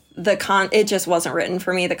it just wasn't written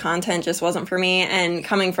for me. The content just wasn't for me. And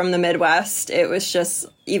coming from the Midwest, it was just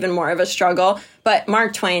even more of a struggle. But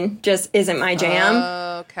Mark Twain just isn't my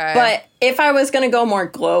jam. Okay. But if I was going to go more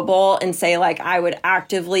global and say, like, I would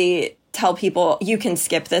actively tell people, you can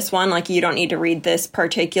skip this one. Like, you don't need to read this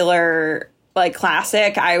particular, like,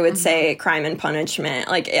 classic. I would say Crime and Punishment.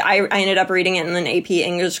 Like, I ended up reading it in an AP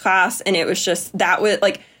English class, and it was just, that was,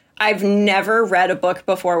 like, I've never read a book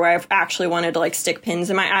before where I've actually wanted to, like, stick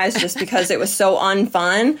pins in my eyes just because it was so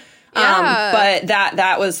unfun. Yeah. But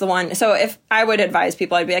that was the one. So if I would advise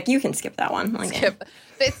people, I'd be like, you can skip that one. Like, skip.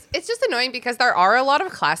 It's just annoying because there are a lot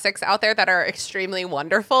of classics out there that are extremely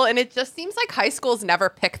wonderful, and it just seems like high schools never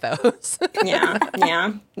pick those. Yeah.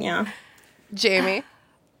 Jamie?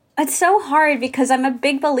 It's so hard because I'm a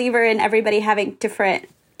big believer in everybody having different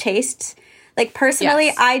tastes. Like, personally,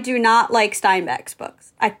 yes. I do not like Steinbeck's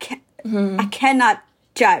books. I cannot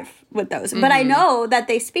jive with those. But I know that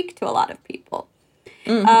they speak to a lot of people.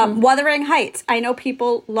 Wuthering Heights. I know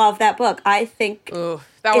people love that book. I think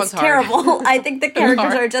that one's terrible. I think the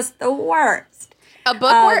characters are just the worst. A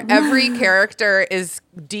book where every character is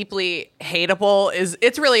deeply hateable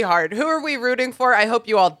it's really hard. Who are we rooting for? I hope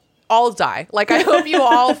you all die. Like, I hope you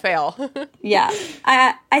all fail. Yeah.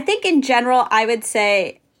 I think in general, I would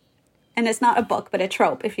say, and it's not a book, but a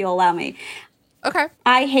trope, if you'll allow me. Okay.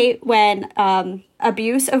 I hate when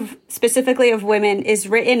abuse specifically of women is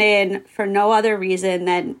written in for no other reason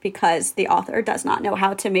than because the author does not know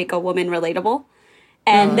how to make a woman relatable.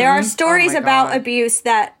 And there are stories about abuse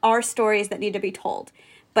that are stories that need to be told.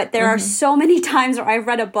 But there are so many times where I've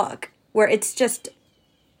read a book where it's just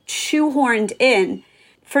shoehorned in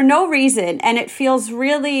for no reason. And it feels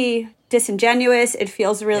really disingenuous. It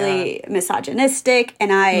feels really misogynistic.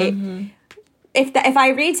 And if I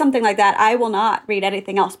read something like that, I will not read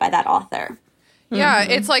anything else by that author. Yeah,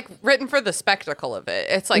 it's like written for the spectacle of it.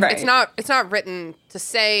 It's like it's not written to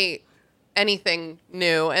say anything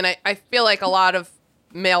new. And I feel like a lot of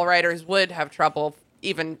male writers would have trouble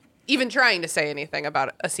even trying to say anything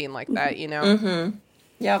about a scene like that, you know?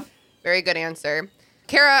 Yep. Very good answer.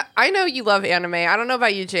 Kara, I know you love anime. I don't know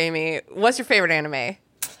about you, Jamie. What's your favorite anime?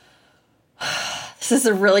 This is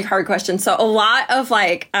a really hard question. So a lot of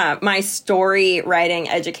my story writing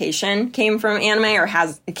education came from anime or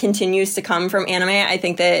continues to come from anime. I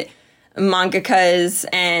think that mangakas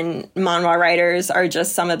and manhwa writers are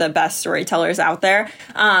just some of the best storytellers out there.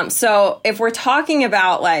 So if we're talking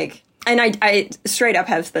about and I straight up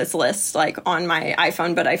have this list on my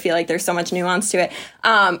iPhone, but I feel like there's so much nuance to it.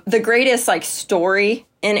 The greatest story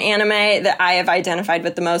in anime that I have identified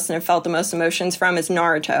with the most and have felt the most emotions from is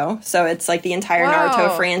Naruto. So it's the entire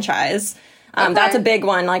Naruto franchise. That's a big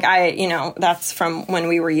one. Like that's from when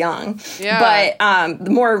we were young. Yeah. But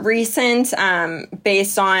the more recent,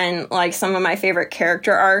 based on like some of my favorite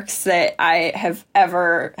character arcs that I have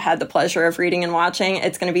ever had the pleasure of reading and watching,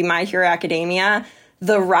 it's going to be My Hero Academia.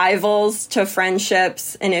 The rivals to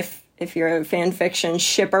friendships, and if you're a fan fiction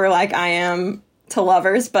shipper like I am, to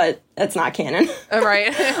lovers, but it's not canon.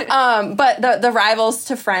 Right. But the rivals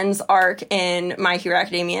to friends arc in My Hero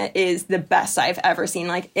Academia is the best I've ever seen.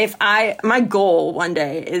 Like my goal one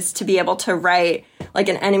day is to be able to write like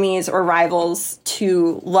an enemies or rivals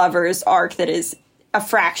to lovers arc that is a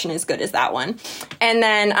fraction as good as that one. And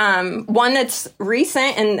then one that's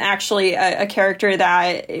recent and actually a character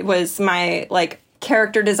that was my like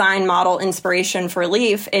character design model inspiration for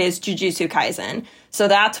Leaf is Jujutsu Kaisen. So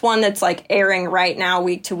that's one that's like airing right now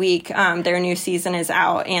week to week. Their new season is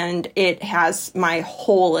out and it has my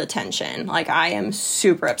whole attention. Like I am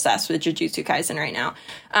super obsessed with Jujutsu Kaisen right now.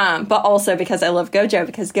 But also because I love Gojo,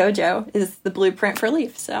 because Gojo is the blueprint for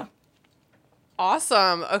Leaf. So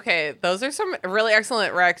awesome. Okay, those are some really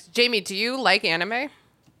excellent recs. Jamie, do you like anime?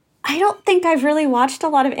 I don't think I've really watched a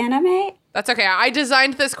lot of anime. That's okay. I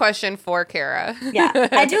designed this question for Kara. Yeah,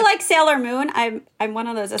 I do like Sailor Moon. I'm one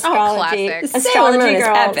of those astrology Sailor Moon is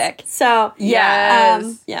girls. epic. So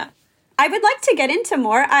yes, yeah. I would like to get into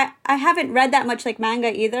more. I haven't read that much like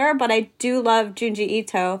manga either, but I do love Junji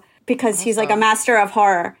Ito because he's like a master of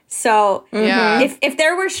horror. So if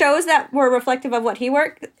there were shows that were reflective of what he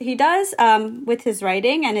does with his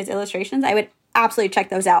writing and his illustrations, I would absolutely check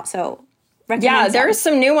those out. So. Yeah, there's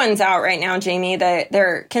some new ones out right now, Jamie, that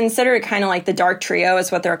they're considered kind of like the Dark Trio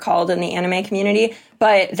is what they're called in the anime community.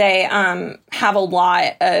 But they have a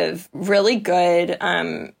lot of really good,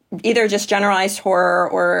 either just generalized horror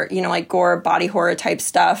or, like gore, body horror type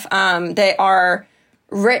stuff. They are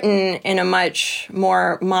written in a much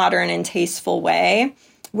more modern and tasteful way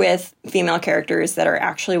with female characters that are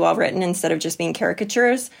actually well written instead of just being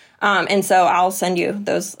caricatures. And so I'll send you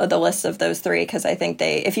the list of those three because I think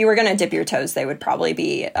if you were going to dip your toes, they would probably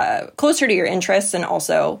be closer to your interests and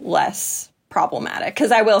also less problematic.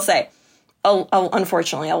 Because I will say,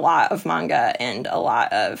 unfortunately, a lot of manga and a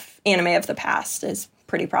lot of anime of the past is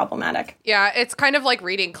pretty problematic. Yeah, it's kind of like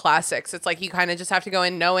reading classics. It's like you kind of just have to go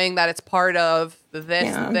in knowing that it's part of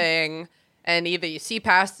this thing. And either you see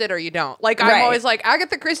past it or you don't. Like, I'm always like,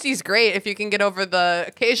 Agatha Christie's great if you can get over the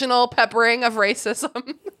occasional peppering of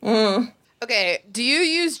racism. Okay, do you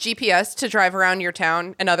use GPS to drive around your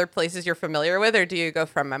town and other places you're familiar with, or do you go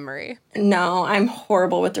from memory? No, I'm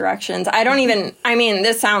horrible with directions. I don't even,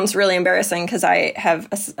 this sounds really embarrassing because I have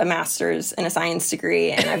a master's in a science degree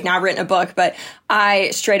and I've now written a book, but I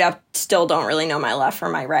straight up still don't really know my left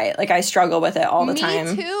from my right. Like, I struggle with it all the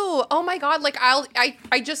time. Me too. Oh my God. Like,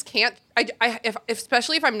 I just can't.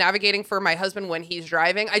 Especially if I'm navigating for my husband when he's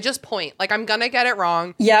driving, I just point. Like, I'm gonna get it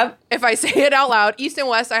wrong. Yep. If I say it out loud, east and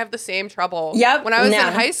west, I have the same trouble. Yep. When I was in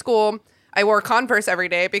high school, I wore Converse every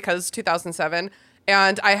day because 2007,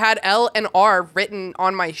 and I had L and R written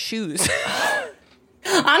on my shoes.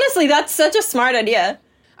 Honestly, that's such a smart idea.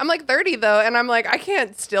 I'm like 30 though, and I'm like, I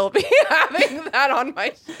can't still be having that on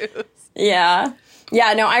my shoes. Yeah.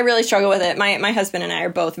 Yeah, no, I really struggle with it. My husband and I are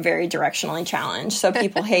both very directionally challenged, so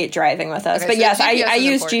people hate driving with us. Okay, but so yes, I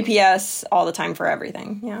use important. GPS all the time for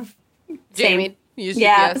everything. Yeah. Jamie, use GPS?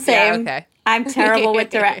 Yeah, same. Yeah, okay. I'm terrible with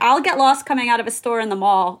direct. I'll get lost coming out of a store in the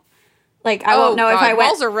mall. Like, I won't know if I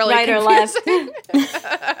went really right confusing. or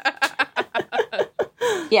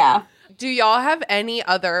left. Yeah. Do y'all have any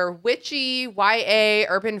other witchy, YA,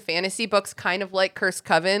 urban fantasy books kind of like Cursed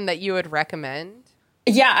Coven that you would recommend?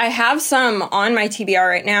 Yeah, I have some on my TBR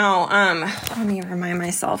right now. Let me remind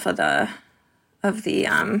myself of the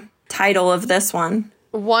title of this one.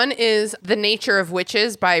 One is The Nature of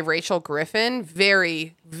Witches by Rachel Griffin.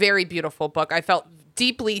 Very, very beautiful book. I felt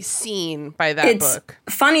deeply seen by that book.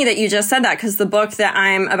 It's funny that you just said that because the book that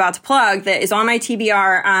I'm about to plug that is on my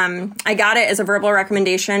TBR, I got it as a verbal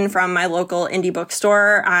recommendation from my local indie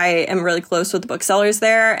bookstore. I am really close with the booksellers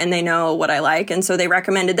there and they know what I like. And so they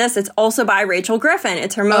recommended this. It's also by Rachel Griffin.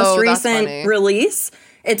 It's her most recent release.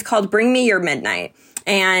 It's called Bring Me Your Midnight.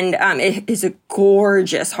 And it is a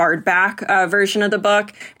gorgeous hardback version of the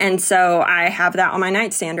book. And so I have that on my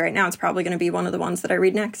nightstand right now. It's probably going to be one of the ones that I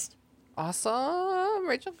read next. Awesome.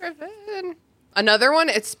 Rachel Griffin. Another one,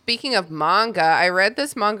 it's speaking of manga. I read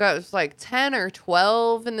this manga. It was like 10 or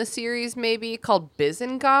 12 in the series maybe, called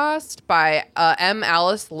Bizengost by M.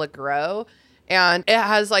 Alice Legros. And it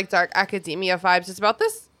has like dark academia vibes. It's about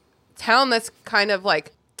this town that's kind of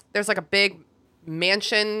like, there's like a big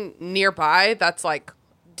mansion nearby that's like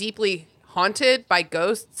deeply haunted by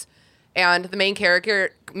ghosts. and the main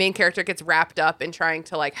character gets wrapped up in trying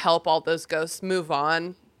to like help all those ghosts move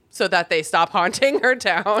on so that they stop haunting her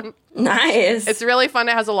town. Nice. It's really fun.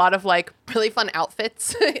 It has a lot of like really fun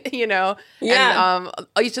outfits, you know. Yeah. And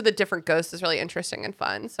each of the different ghosts is really interesting and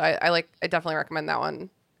fun. So I definitely recommend that one.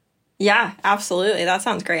 Yeah, absolutely. That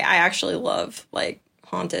sounds great. I actually love like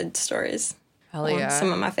haunted stories. Hell yeah.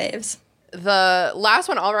 Some of my faves. The last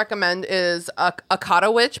one I'll recommend is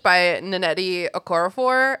Akata Witch by Nnedi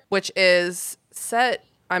Okorafor, which is set,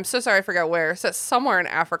 I'm so sorry I forgot where, set somewhere in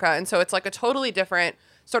Africa. And so it's like a totally different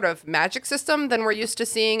sort of magic system than we're used to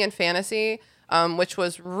seeing in fantasy, which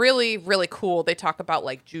was really, really cool. They talk about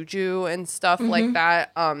like juju and stuff like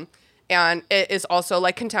that. And it is also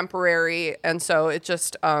like contemporary. And so it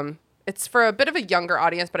just, it's for a bit of a younger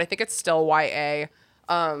audience, but I think it's still YA.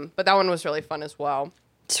 But that one was really fun as well.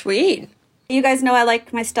 Sweet. You guys know I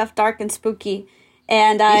like my stuff dark and spooky,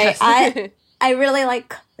 and I really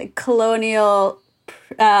like colonial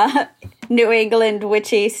New England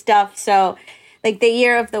witchy stuff. So, like the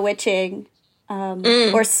Year of the Witching, or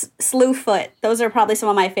Slewfoot. Those are probably some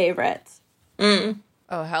of my favorites. Oh,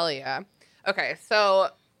 hell yeah. Okay, so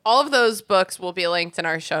all of those books will be linked in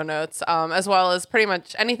our show notes, as well as pretty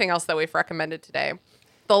much anything else that we've recommended today.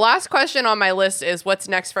 The last question on my list is what's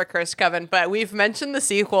next for Cursed Coven, but we've mentioned the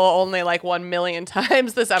sequel only like 1 million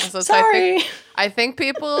times this episode. Sorry. So I think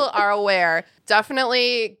people are aware.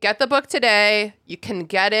 Definitely get the book today. You can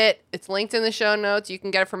get it. It's linked in the show notes. You can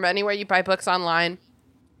get it from anywhere you buy books online.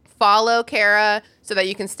 Follow Kara so that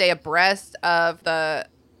you can stay abreast of the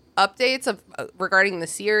updates of regarding the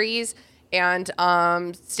series. And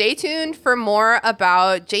stay tuned for more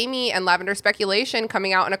about Jamie and Lavender Speculation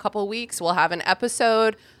coming out in a couple of weeks. We'll have an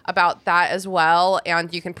episode about that as well.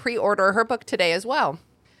 And you can pre-order her book today as well.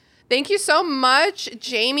 Thank you so much,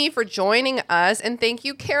 Jamie, for joining us. And thank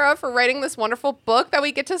you, Kara, for writing this wonderful book that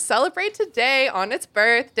we get to celebrate today on its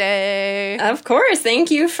birthday. Of course. Thank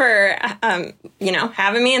you for,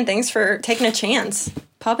 having me, and thanks for taking a chance,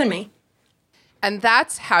 pubbing me. And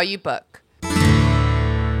that's how you book.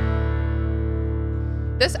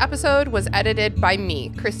 This episode was edited by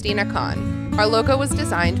me, Christina Kahn. Our logo was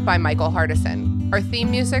designed by Michael Hardison. Our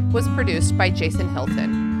theme music was produced by Jason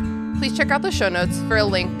Hilton. Please check out the show notes for a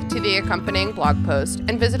link to the accompanying blog post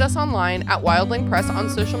and visit us online at Wildling Press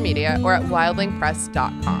on social media or at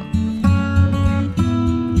wildlingpress.com.